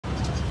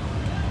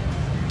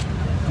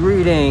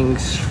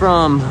Greetings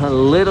from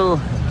Little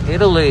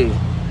Italy,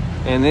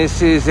 and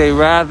this is a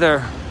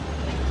rather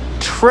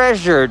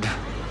treasured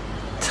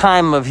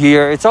time of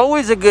year. It's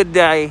always a good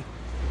day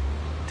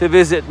to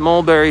visit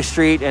Mulberry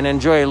Street and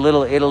enjoy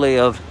Little Italy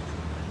of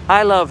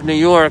I love New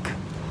York,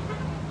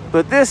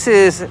 but this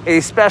is a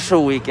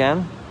special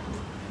weekend.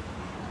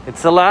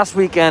 It's the last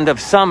weekend of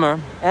summer,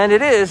 and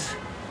it is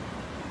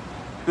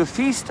the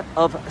Feast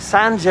of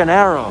San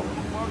Gennaro,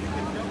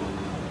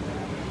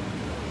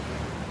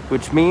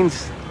 which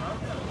means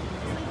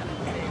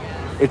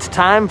it's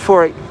time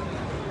for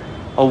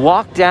a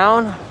walk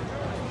down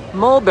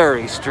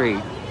Mulberry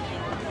Street.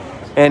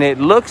 And it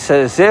looks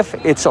as if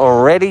it's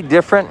already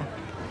different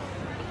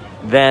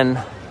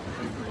than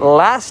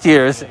last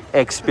year's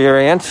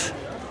experience.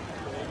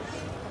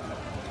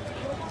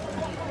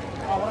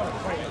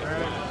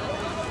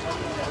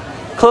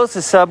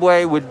 Closest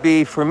subway would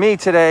be for me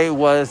today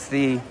was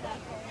the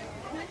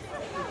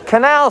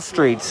Canal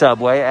Street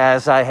subway,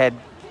 as I had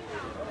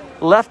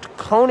left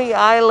Coney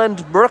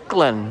Island,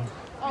 Brooklyn.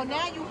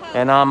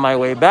 And on my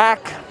way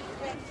back,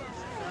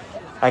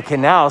 I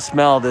can now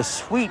smell the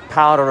sweet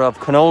powder of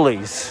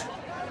cannolis.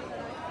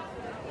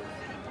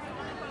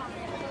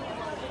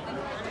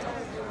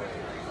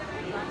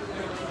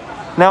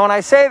 Now, when I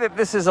say that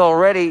this is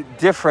already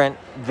different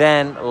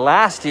than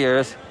last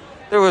year's,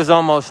 there was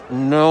almost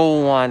no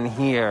one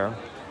here.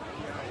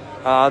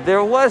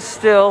 There was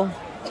still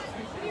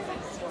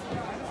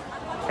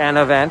an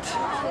event.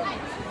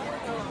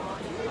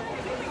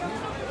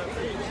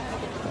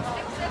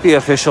 The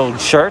official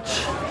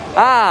church.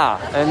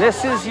 And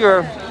this is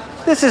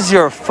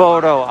your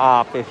photo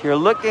op. If you're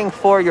looking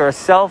for your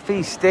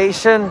selfie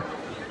station,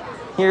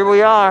 here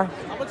we are.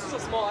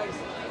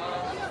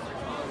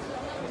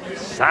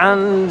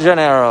 San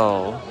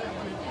Gennaro.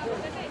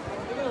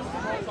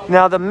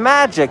 Now, the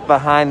magic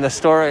behind the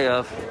story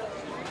of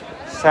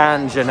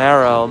San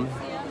Gennaro,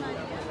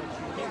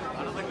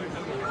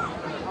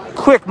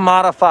 quick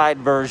modified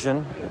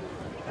version,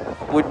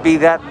 would be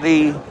that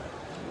the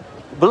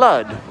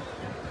blood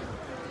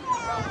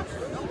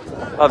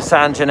of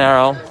San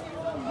Gennaro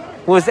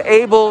was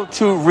able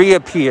to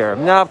reappear.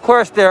 Now, of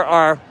course, there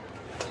are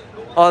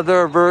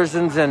other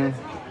versions and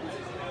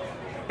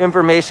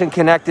information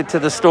connected to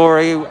the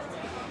story.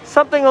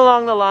 Something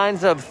along the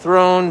lines of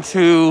thrown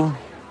to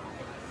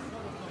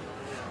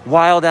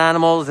wild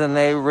animals and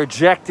they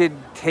rejected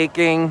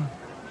taking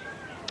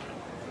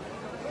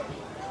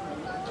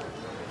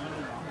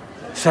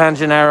San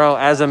Gennaro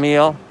as a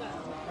meal.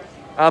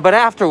 But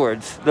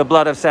afterwards, the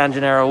blood of San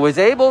Gennaro was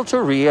able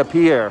to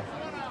reappear.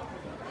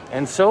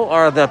 And so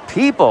are the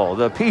people.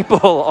 The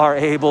people are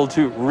able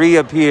to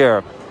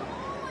reappear.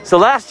 So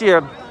last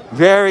year,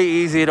 very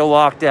easy to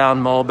walk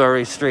down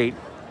Mulberry Street.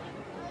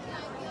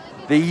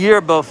 The year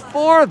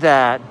before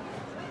that,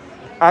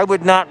 I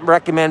would not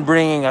recommend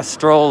bringing a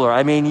stroller.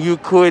 I mean, you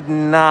could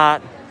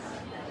not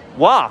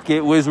walk.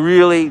 It was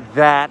really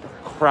that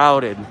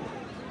crowded.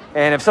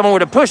 And if someone were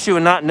to push you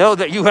and not know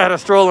that you had a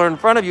stroller in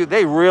front of you,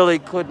 they really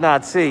could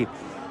not see.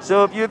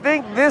 So if you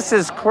think this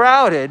is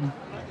crowded,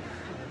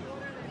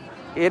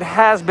 it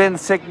has been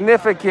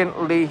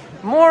significantly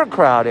more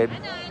crowded.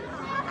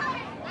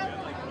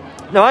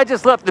 Now, I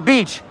just left the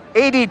beach,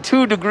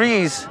 82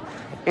 degrees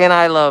in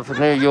I love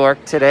New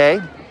York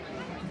today.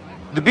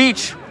 The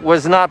beach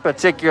was not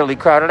particularly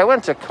crowded. I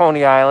went to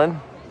Coney Island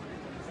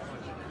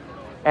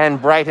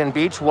and Brighton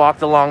Beach,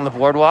 walked along the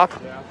boardwalk.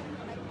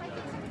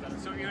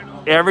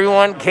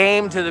 Everyone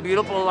came to the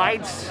beautiful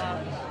lights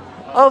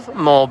of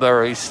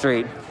Mulberry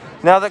Street.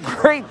 Now, the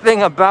great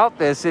thing about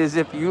this is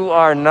if you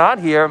are not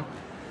here,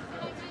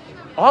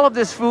 all of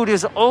this food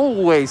is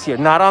always here,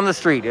 not on the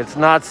street. It's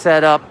not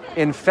set up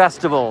in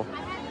festival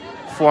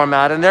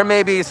format. And there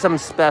may be some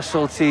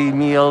specialty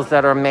meals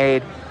that are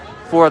made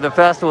for the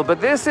festival,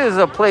 but this is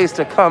a place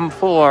to come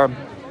for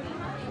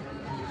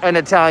an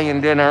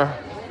Italian dinner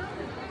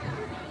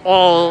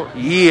all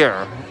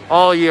year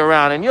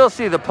round. And you'll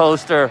see the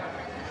poster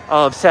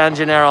of San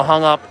Gennaro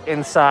hung up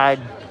inside.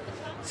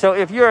 So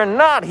if you're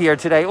not here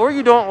today, or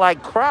you don't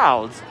like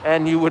crowds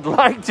and you would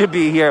like to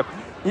be here,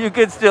 you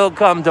could still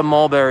come to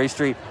Mulberry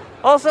Street.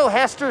 Also,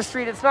 Hester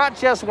Street, it's not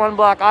just one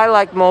block. I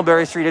like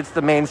Mulberry Street. It's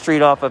the main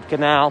street off of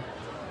Canal.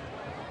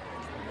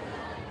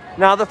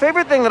 Now, the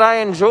favorite thing that I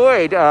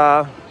enjoyed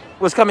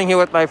was coming here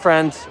with my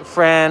friends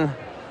Fran,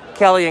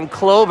 Kelly, and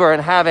Clover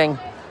and having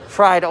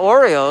fried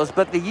Oreos.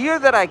 But the year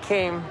that I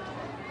came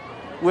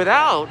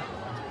without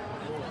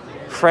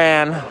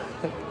Fran,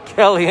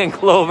 Kelly, and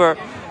Clover,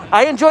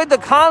 I enjoyed the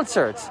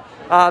concerts.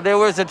 There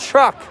was a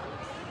truck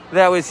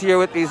that was here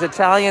with these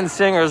Italian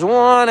singers,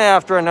 one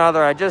after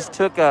another. I just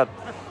took a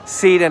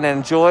seat and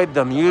enjoyed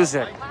the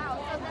music.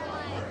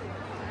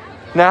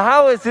 Now,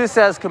 how is this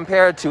as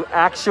compared to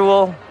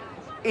actual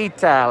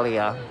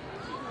Italia?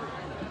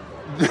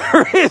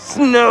 There is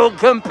no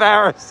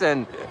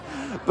comparison,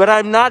 but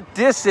I'm not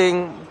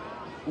dissing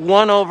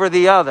one over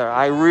the other.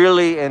 I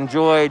really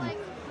enjoyed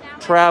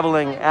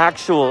traveling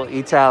actual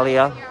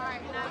Italia,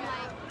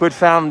 but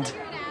found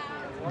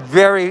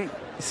very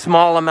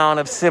small amount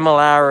of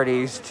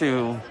similarities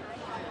to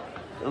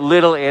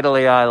Little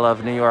Italy, I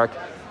love New York.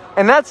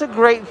 And that's a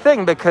great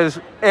thing because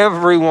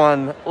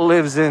everyone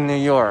lives in New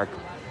York.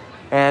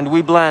 And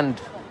we blend.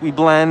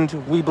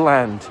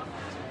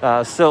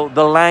 So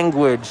the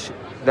language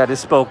that is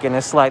spoken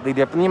is slightly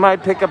different. You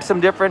might pick up some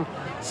different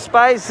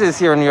spices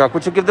here in New York,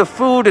 which will give the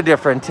food a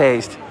different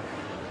taste.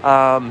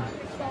 I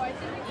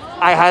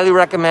highly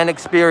recommend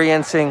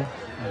experiencing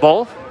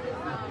both.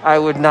 I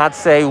would not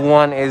say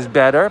one is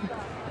better.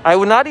 I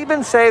would not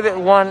even say that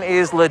one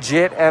is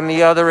legit and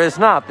the other is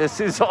not. This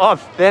is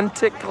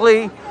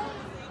authentically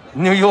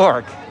New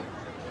York.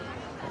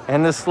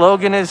 And the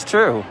slogan is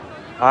true.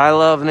 I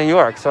love New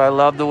York, so I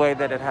love the way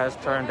that it has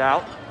turned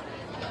out.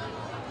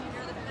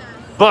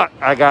 But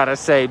I gotta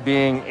say,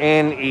 being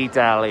in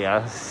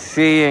Italia,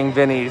 seeing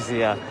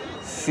Venezia,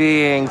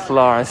 seeing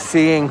Florence,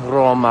 seeing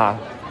Roma,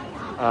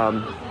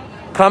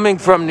 coming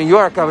from New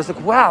York, I was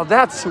like, wow,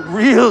 that's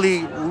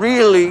really,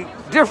 really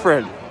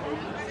different.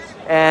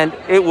 And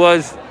it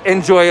was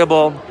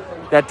enjoyable.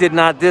 That did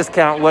not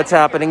discount what's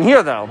happening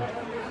here, though.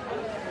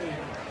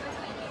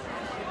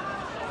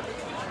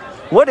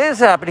 What is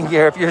happening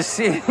here, if you're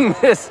seeing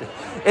this,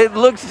 it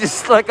looks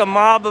just like a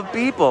mob of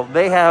people.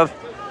 They have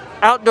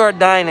outdoor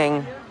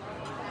dining,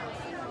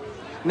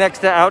 next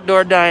to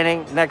outdoor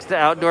dining, next to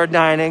outdoor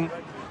dining,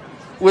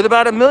 with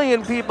about 1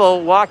 million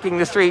people walking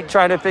the street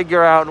trying to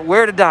figure out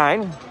where to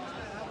dine.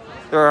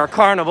 There are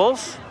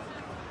carnivals,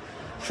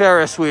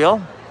 Ferris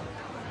wheel,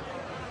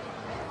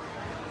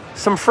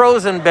 some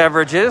frozen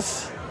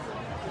beverages,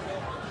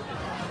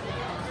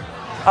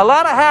 a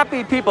lot of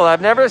happy people.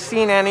 I've never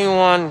seen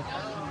anyone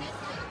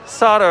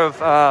sort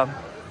of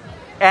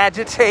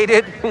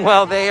agitated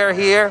while they are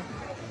here.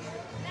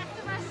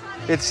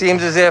 It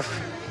seems as if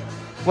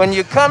when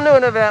you come to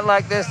an event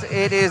like this,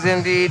 it is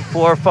indeed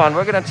for fun.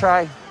 We're going to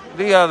try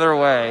the other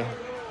way.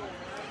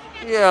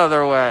 The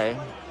other way.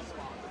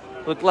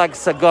 Looked like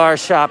cigar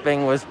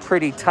shopping was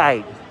pretty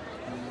tight.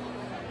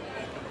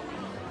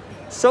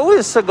 So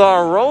is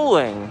cigar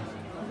rolling.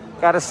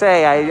 Gotta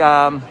say,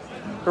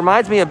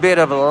 reminds me a bit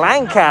of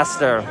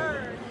Lancaster.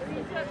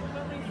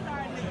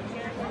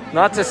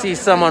 Not to see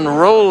someone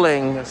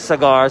rolling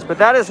cigars, but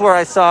that is where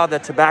I saw the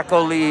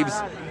tobacco leaves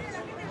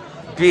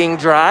being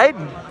dried.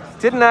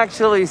 Didn't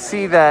actually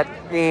see that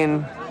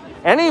in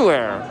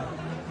anywhere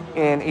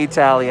in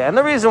Italia. And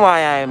the reason why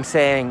I am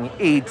saying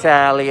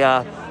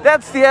Italia,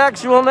 that's the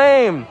actual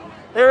name.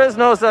 There is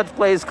no such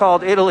place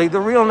called Italy. The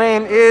real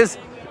name is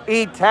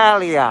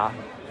Italia.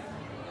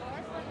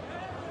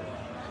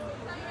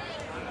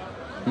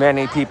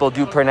 Many people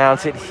do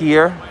pronounce it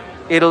here,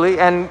 Italy,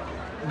 and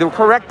the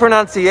correct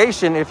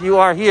pronunciation, if you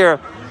are here,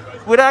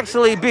 would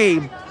actually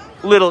be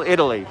Little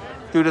Italy,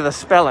 due to the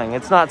spelling.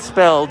 It's not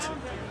spelled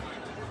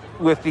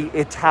with the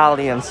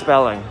Italian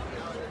spelling.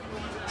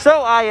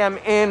 So I am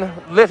in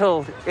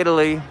Little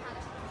Italy,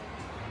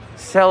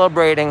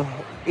 celebrating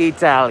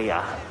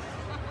Italia.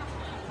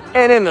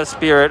 And in the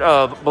spirit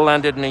of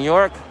blended New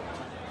York,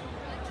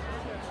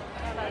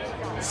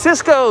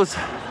 Cisco's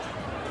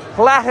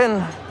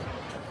Latin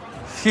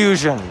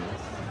fusion.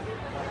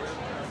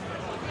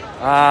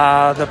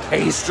 Ah, the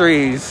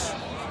pastries.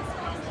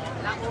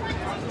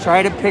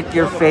 Try to pick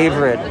your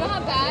favorite.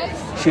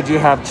 Should you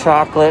have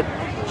chocolate?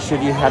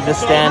 Should you have the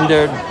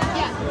standard?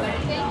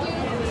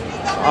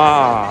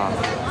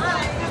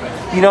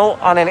 You know,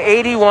 on an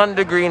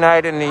 81-degree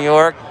night in New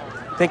York,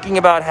 thinking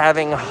about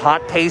having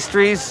hot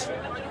pastries,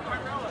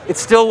 it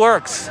still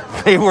works.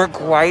 They were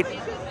quite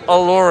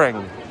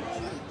alluring.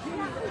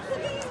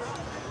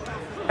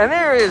 And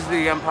there is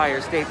the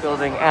Empire State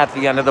Building at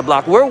the end of the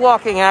block. We're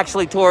walking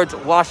actually towards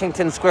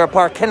Washington Square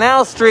Park.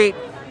 Canal Street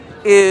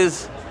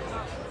is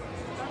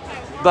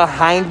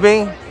behind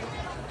me,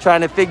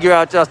 trying to figure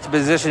out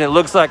juxtaposition. It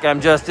looks like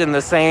I'm just in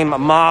the same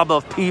mob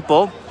of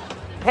people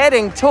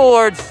heading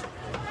towards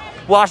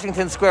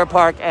Washington Square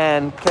Park,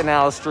 and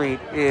Canal Street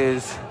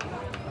is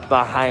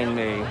behind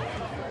me.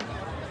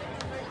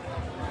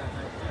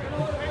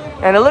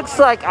 And it looks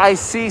like I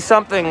see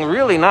something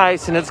really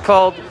nice, and it's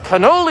called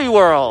Cannoli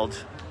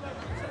World.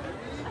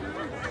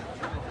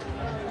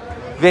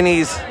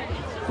 Vinny's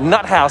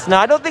Nut House. Now,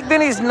 I don't think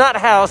Vinny's Nut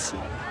House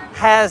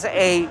has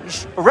a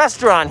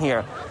restaurant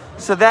here.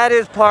 So that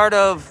is part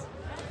of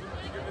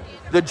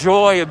the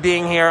joy of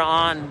being here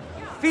on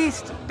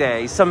Feast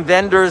Day. Some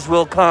vendors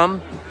will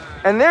come.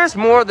 And there's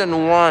more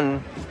than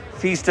one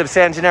Feast of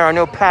San Gennaro. I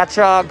know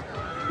Patchogue,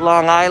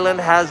 Long Island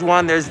has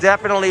one. There's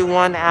definitely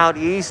one out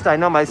east. I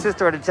know my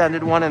sister had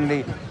attended one in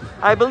the,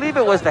 I believe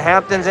it was the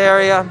Hamptons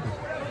area.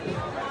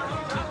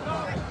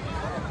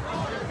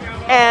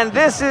 And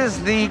this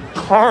is the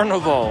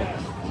carnival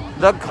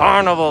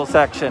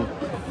section.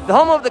 The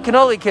home of the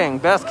Cannoli King,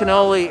 best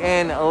cannoli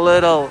in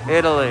Little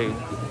Italy.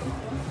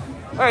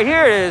 All right,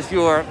 here is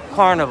your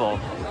carnival.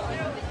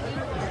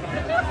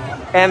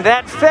 And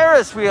that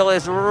Ferris wheel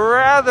is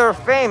rather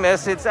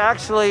famous. It's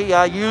actually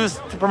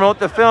used to promote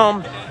the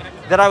film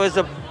that I was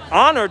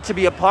honored to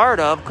be a part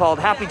of, called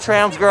Happy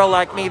Trans Girl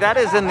Like Me. That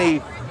is in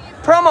the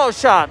promo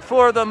shot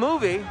for the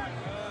movie.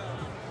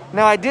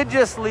 Now, I did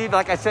just leave,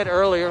 like I said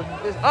earlier.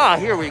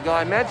 Here we go.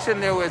 I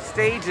mentioned there were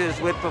stages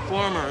with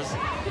performers.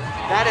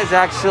 That is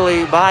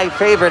actually my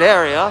favorite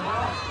area.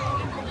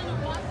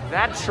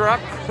 That truck,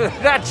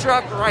 that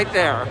truck right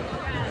there.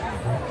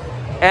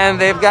 And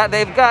they've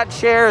got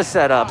chairs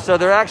set up, so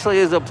there actually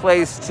is a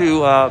place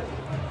to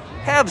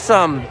have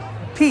some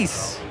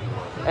peace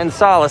and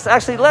solace.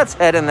 Actually, let's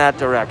head in that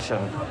direction,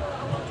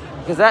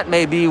 because that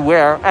may be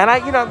where. And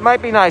it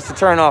might be nice to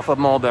turn off of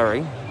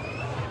Mulberry.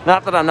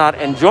 Not that I'm not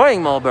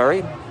enjoying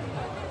Mulberry.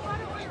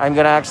 I'm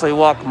going to actually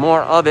walk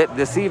more of it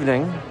this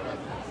evening.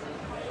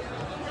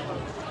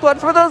 But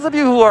for those of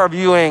you who are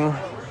viewing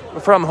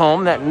from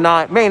home that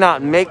may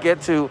not make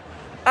it to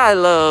I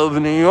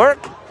Love New York,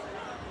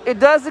 it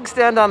does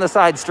extend on the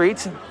side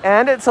streets,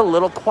 and it's a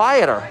little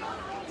quieter.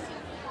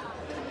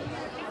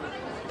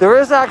 There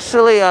is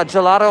actually a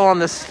gelato on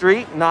the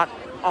street, not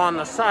on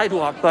the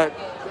sidewalk, but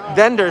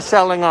vendors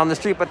selling on the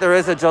street. But there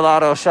is a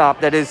gelato shop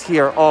that is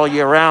here all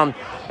year round,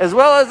 as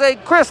well as a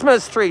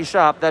Christmas tree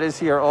shop that is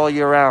here all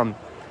year round.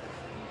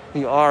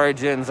 The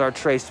origins are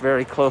traced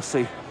very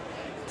closely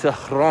to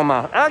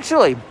Roma.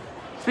 Actually,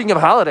 speaking of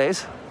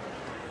holidays,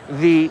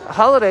 the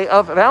holiday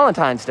of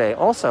Valentine's Day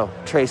also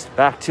traced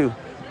back to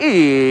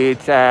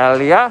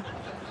Italia.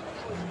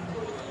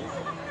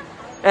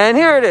 And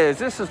here it is.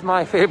 This is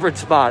my favorite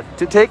spot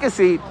to take a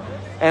seat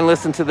and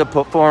listen to the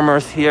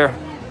performers here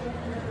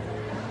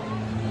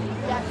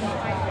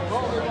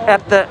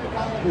at the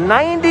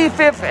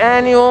 95th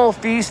annual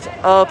Feast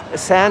of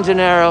San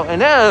Gennaro,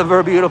 and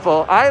ever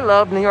beautiful. I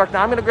love New York.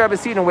 Now I'm going to grab a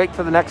seat and wait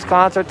for the next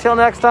concert. Till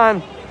next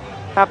time,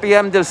 happy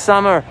end of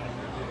summer.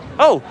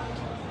 Oh,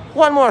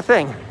 one more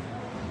thing.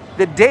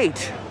 The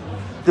date,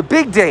 the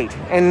big date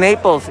in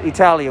Naples,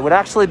 Italy, would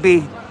actually be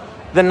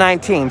the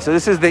 19th. So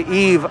this is the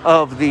eve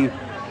of the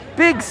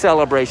big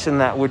celebration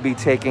that would be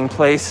taking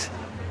place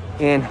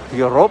in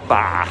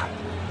Europa.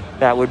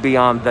 That would be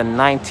on the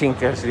 19th.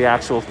 There's the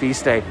actual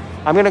feast day.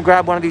 I'm going to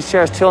grab one of these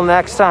chairs. Till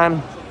next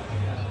time,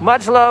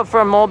 much love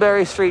from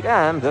Mulberry Street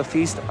and the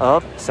Feast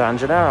of San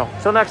Gennaro.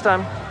 Till next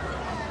time.